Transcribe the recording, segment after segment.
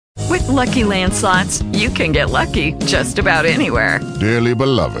Lucky Land Slots, you can get lucky just about anywhere. Dearly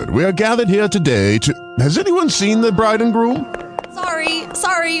beloved, we are gathered here today to... Has anyone seen the bride and groom?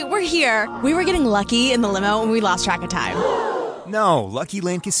 Sorry, we're here. We were getting lucky in the limo and we lost track of time. No, Lucky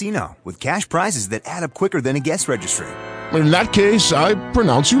Land Casino, with cash prizes that add up quicker than a guest registry. In that case, I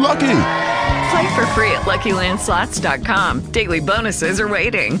pronounce you lucky. Play for free at LuckyLandSlots.com. Daily bonuses are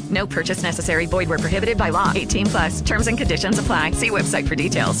waiting. No purchase necessary. Void where prohibited by law. 18+. Terms and conditions apply. See website for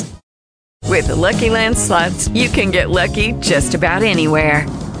details. With the Lucky Land Slots, you can get lucky just about anywhere.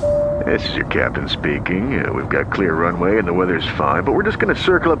 This is your captain speaking. We've got clear runway and the weather's fine, but we're just going to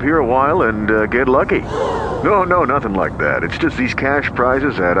circle up here a while and get lucky. No, nothing like that. It's just these cash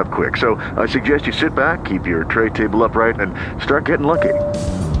prizes add up quick. So I suggest you sit back, keep your tray table upright, and start getting lucky.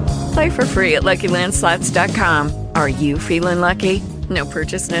 Play for free at LuckyLandSlots.com. Are you feeling lucky? No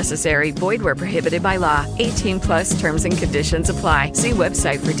purchase necessary. Void where prohibited by law. 18+ terms and conditions apply. See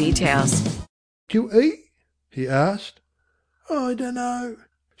website for details. "Do you eat?" he asked. "I dunno,"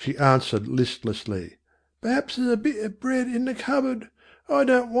 she answered listlessly. "Perhaps there's a bit of bread in the cupboard. I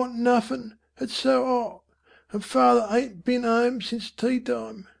don't want nothing. It's so hot. And father ain't been home since tea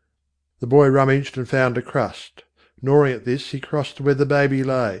time." The boy rummaged and found a crust. Gnawing at this, he crossed to where the baby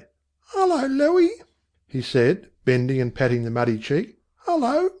lay. "Hello, Louie," he said, bending and patting the muddy cheek.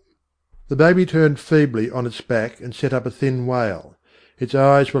 "Hello." The baby turned feebly on its back and set up a thin wail. Its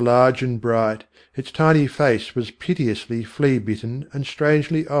eyes were large and bright, its tiny face was piteously flea-bitten and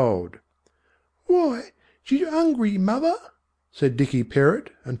strangely old. "Why, you hungry, mother?" said Dicky Perrott,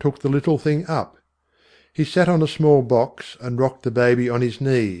 and took the little thing up. He sat on a small box and rocked the baby on his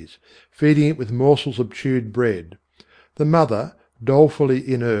knees, feeding it with morsels of chewed bread. The mother,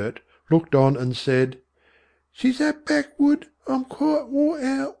 dolefully inert, looked on and said, "She's that backward I'm quite wore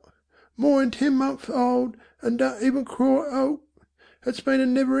out. More'n 10 months old, and don't even cry out. It's been a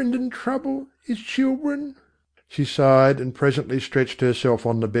never-ending trouble, is children." She sighed and presently stretched herself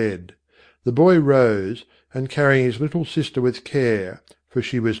on the bed. The boy rose, and carrying his little sister with care, for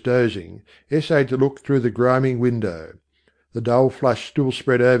she was dozing, essayed to look through the grimy window. The dull flush still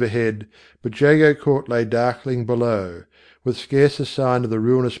spread overhead, but Jago Court lay darkling below, with scarce a sign of the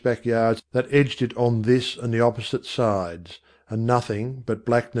ruinous backyards that edged it on this and the opposite sides, and nothing but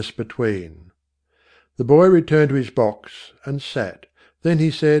blackness between. The boy returned to his box and sat. Then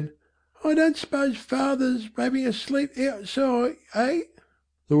he said, "I don't suppose father's having a sleep outside, eh?"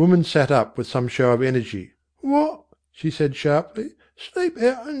 The woman sat up with some show of energy. "What?" she said sharply. "Sleep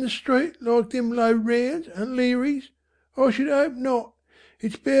out in the street like them low rounds and Learys? I should hope not.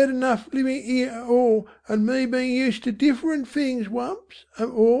 It's bad enough living here at all, and me being used to different things once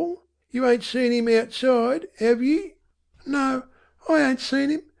and all. You ain't seen him outside, have ye?" "No, I ain't seen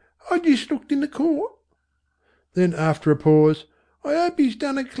him. I just looked in the court." Then after a pause, "I hope he's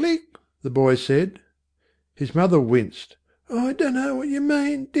done a click," the boy said. His mother winced. "I dunno what you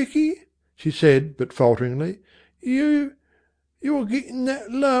mean, Dicky," she said, but falteringly. You're getting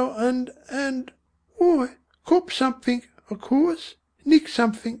that low and why, cop something, of course. Nick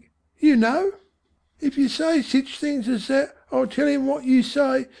something, you know." "If you say sich things as that, I'll tell him what you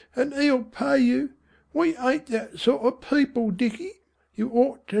say, and he'll pay you. We ain't that sort of people, Dicky. You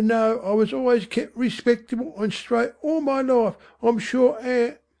ought to know I was always kept respectable and straight all my life, I'm sure,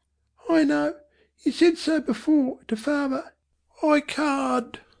 I know. You said so before to father. I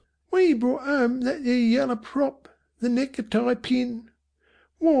card. When he brought home that there yellow prop, the necktie pin.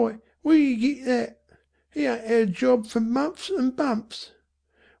 Why, where you get that? He ain't had a job for months and bumps.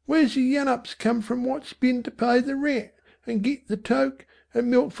 Where's the yannups come from what's been to pay the rent, and git the toke, and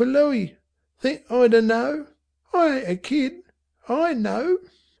milk for Louie? Think I dunno? I ain't a kid. I know.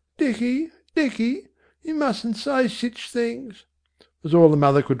 Dicky, you mustn't say sich things," was all the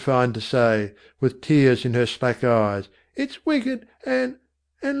mother could find to say, with tears in her slack eyes. "It's wicked and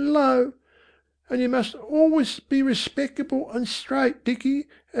low. And you must always be respectable and straight, Dicky,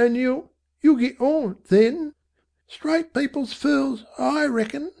 and you'll get on then. Straight people's fools, I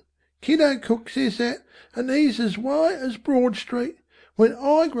reckon. Kiddo Cook says that, and he's as white as Broad Street. When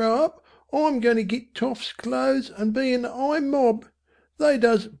I grow up, I'm going to get toffs clothes and be in the high mob. They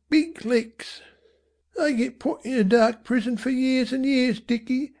does big licks. They get put in a dark prison for years and years,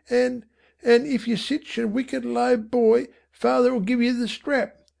 Dicky, and if you're sich a wicked low boy, father'll give you the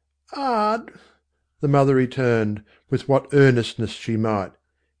strap. 'Ard," the mother returned, with what earnestness she might.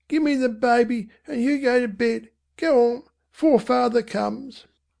 "Give me the baby, and you go to bed. Go on, 'fore father comes."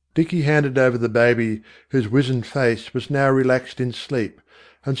 Dicky handed over the baby, whose wizened face was now relaxed in sleep,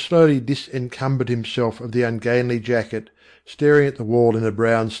 and slowly disencumbered himself of the ungainly jacket, staring at the wall in a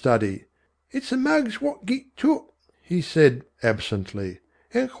brown study. "It's the mugs what git took," he said absently.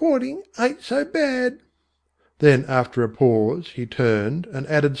 and courting ain't so bad." Then, after a pause, he turned and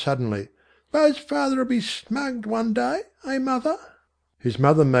added suddenly, "S'pose father'll be smugged one day, mother?" His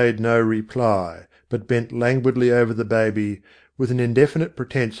mother made no reply, but bent languidly over the baby, with an indefinite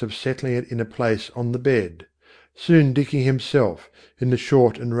pretence of settling it in a place on the bed. Soon Dicky himself, in the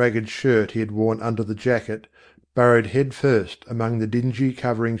short and ragged shirt he had worn under the jacket, burrowed head first among the dingy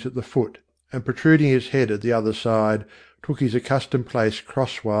coverings at the foot, and protruding his head at the other side, took his accustomed place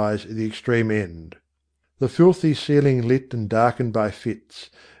crosswise at the extreme end. The filthy ceiling lit and darkened by fits,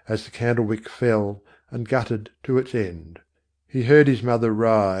 as the candle-wick fell and guttered to its end. He heard his mother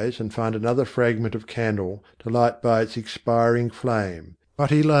rise and find another fragment of candle to light by its expiring flame,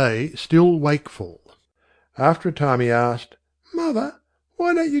 but he lay still wakeful. After a time he asked, "Mother,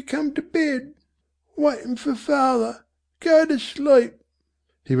 why don't you come to bed? Waiting for father. Go to sleep."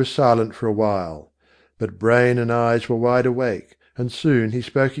 He was silent for a while, but brain and eyes were wide awake, and soon he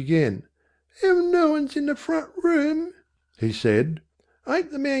spoke again. "If no one's in the front room," he said,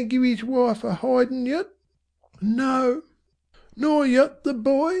 "ain't the man give his wife a hidin' yet?" "No." "Nor yet the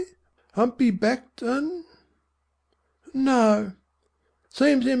boy, humpy backed un?" "No."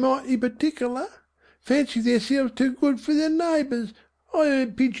 "Seems they're mighty particular. Fancy theirselves too good for their neighbours. I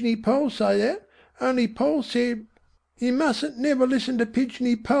heard Pigeony Poll say that, only Poll said, 'You mustn't never listen to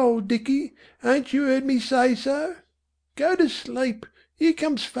Pigeony Poll, Dicky. Ain't you heard me say so? Go to sleep. Here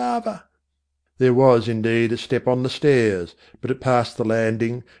comes father." There was, indeed, a step on the stairs, but it passed the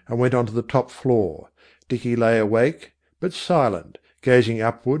landing and went on to the top floor. Dicky lay awake, but silent, gazing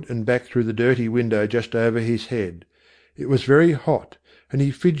upward and back through the dirty window just over his head. It was very hot, and he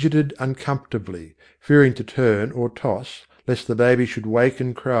fidgeted uncomfortably, fearing to turn or toss lest the baby should wake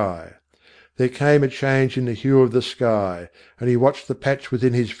and cry. There came a change in the hue of the sky, and he watched the patch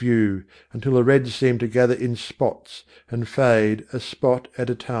within his view until the red seemed to gather in spots and fade a spot at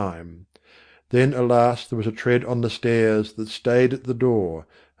a time. Then alas there was a tread on the stairs that stayed at the door,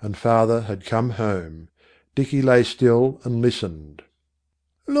 and father had come home. Dicky lay still and listened.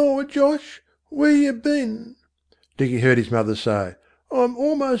 "Lor, Josh, where you been?" Dicky heard his mother say. "I'm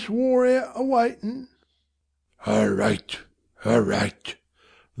almost wore out a waitin'." "All right, all right."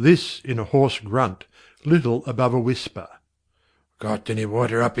 This in a hoarse grunt, little above a whisper. "Got any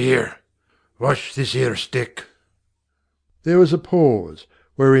water up here? Wash this here stick." There was a pause,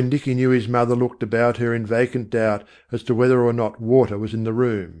 wherein Dicky knew his mother looked about her in vacant doubt as to whether or not water was in the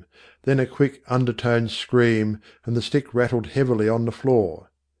room. Then a quick undertoned scream, and the stick rattled heavily on the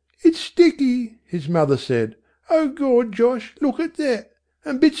floor. "It's Dicky," his mother said. "Oh Gord, Josh, look at that!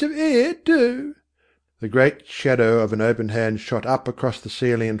 And bits of hair too." The great shadow of an open hand shot up across the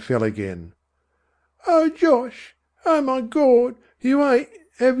ceiling and fell again. "Oh Josh! Oh my Gord! You ain't,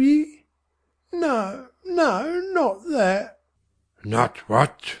 have ye? No, no, not that." "Not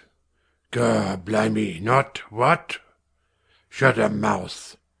what? God blimey, not what? Shut a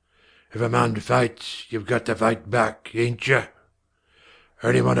mouth. If a man fights, you've got to fight back, ain't you?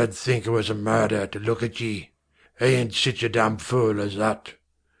 Anyone 'ud think it was a murder to look at ye. I ain't sich a damn fool as that.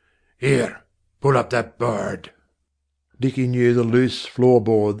 Here, pull up that board." Dicky knew the loose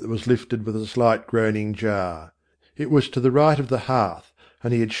floor-board that was lifted with a slight groaning jar. It was to the right of the hearth,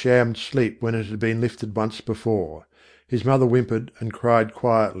 and he had shammed sleep when it had been lifted once before. His mother whimpered and cried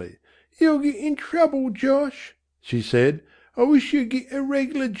quietly. "You'll get in trouble, Josh," she said. "I wish you'd get a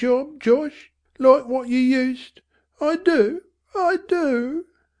reg'lar job, Josh, like what you used. I do, I do."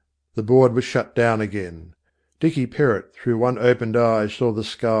 The board was shut down again. Dicky Perrott through one opened eye saw the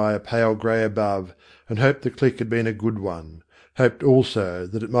sky a pale grey above, and hoped the click had been a good one, hoped also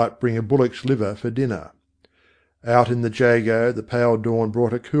that it might bring a bullock's liver for dinner. Out in the Jago the pale dawn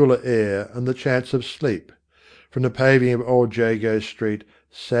brought a cooler air and the chance of sleep. From the paving of old Jago Street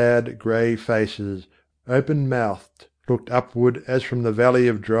sad grey faces, open-mouthed, looked upward as from the valley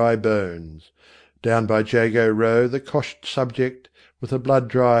of dry bones. Down by Jago Row the coshed subject, with the blood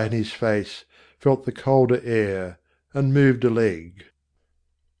dry in his face, felt the colder air, and moved a leg.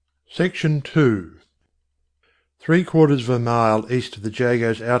 Section 2. 3/4 of a mile east of the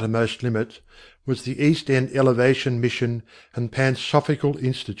Jago's outermost limits was the East End Elevation Mission and Pansophical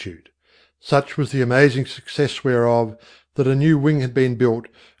Institute. Such was the amazing success whereof, that a new wing had been built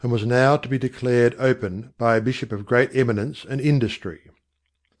and was now to be declared open by a bishop of great eminence and industry.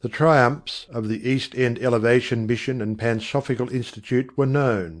 The triumphs of the East End Elevation Mission and Pansophical Institute were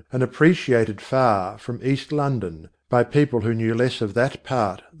known, and appreciated far from East London, by people who knew less of that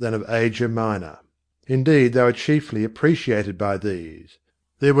part than of Asia Minor. Indeed, they were chiefly appreciated by these.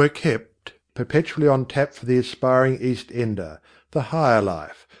 There were kept, perpetually on tap for the aspiring East Ender, the higher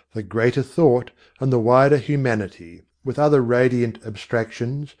life, the greater thought, and the wider humanity. with other radiant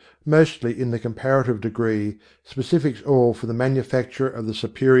abstractions, mostly in the comparative degree, specifics all for the manufacture of the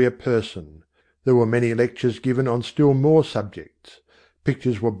superior person. There were many lectures given on still more subjects.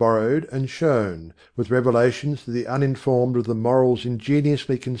 Pictures were borrowed and shown, with revelations to the uninformed of the morals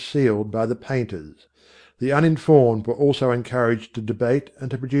ingeniously concealed by the painters. The uninformed were also encouraged to debate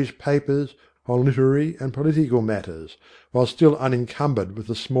and to produce papers on literary and political matters, while still unencumbered with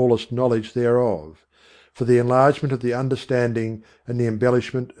the smallest knowledge thereof, for the enlargement of the understanding and the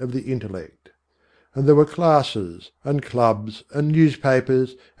embellishment of the intellect. And there were classes, and clubs, and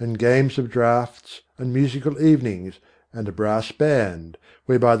newspapers, and games of draughts, and musical evenings, and a brass band,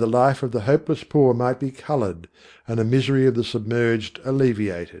 whereby the life of the hopeless poor might be coloured, and the misery of the submerged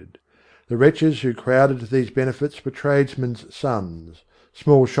alleviated. The wretches who crowded to these benefits were tradesmen's sons,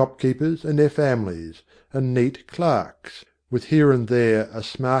 small shopkeepers and their families, and neat clerks, with here and there a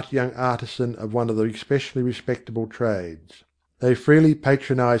smart young artisan of one of the especially respectable trades. They freely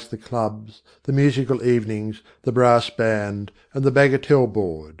patronised the clubs, the musical evenings, the brass band, and the bagatelle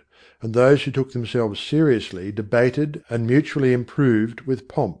board, and those who took themselves seriously debated and mutually improved with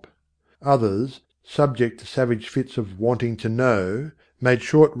pomp. Others, subject to savage fits of wanting to know, made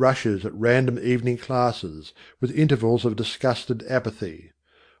short rushes at random evening classes, with intervals of disgusted apathy.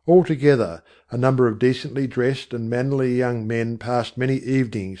 Altogether, a number of decently dressed and mannerly young men passed many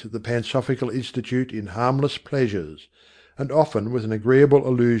evenings at the Pansophical Institute in harmless pleasures, and often with an agreeable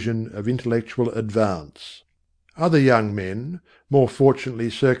illusion of intellectual advance. Other young men, more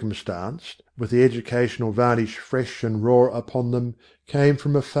fortunately circumstanced, with the educational varnish fresh and raw upon them, came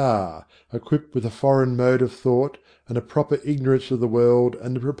from afar, equipped with a foreign mode of thought and a proper ignorance of the world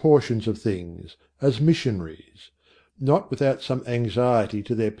and the proportions of things, as missionaries. Not without some anxiety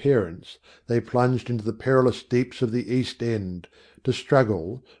to their parents, they plunged into the perilous deeps of the East End, to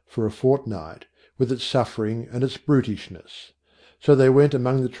struggle, for a fortnight, with its suffering and its brutishness. So they went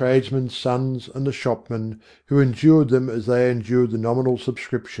among the tradesmen's sons and the shopmen, who endured them as they endured the nominal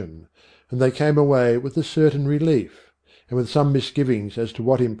subscription, and they came away with a certain relief, and with some misgivings as to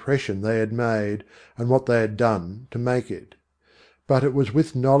what impression they had made, and what they had done to make it. But it was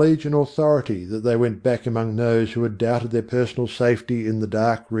with knowledge and authority that they went back among those who had doubted their personal safety in the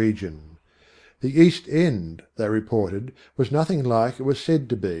dark region. The East End, they reported, was nothing like it was said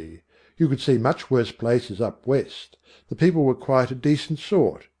to be. You could see much worse places up west. The people were quite a decent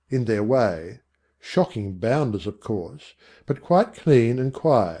sort, in their way. Shocking bounders, of course, but quite clean and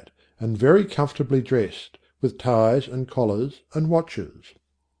quiet, and very comfortably dressed, with ties and collars and watches.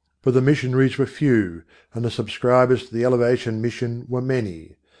 But the missionaries were few, and the subscribers to the Elevation Mission were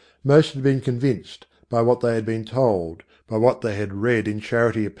many. Most had been convinced, by what they had been told, by what they had read in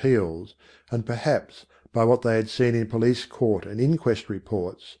charity appeals, and perhaps by what they had seen in police court and inquest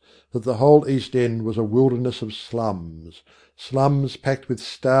reports, that the whole East End was a wilderness of slums, slums packed with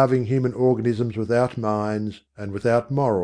starving human organisms without minds and without morals.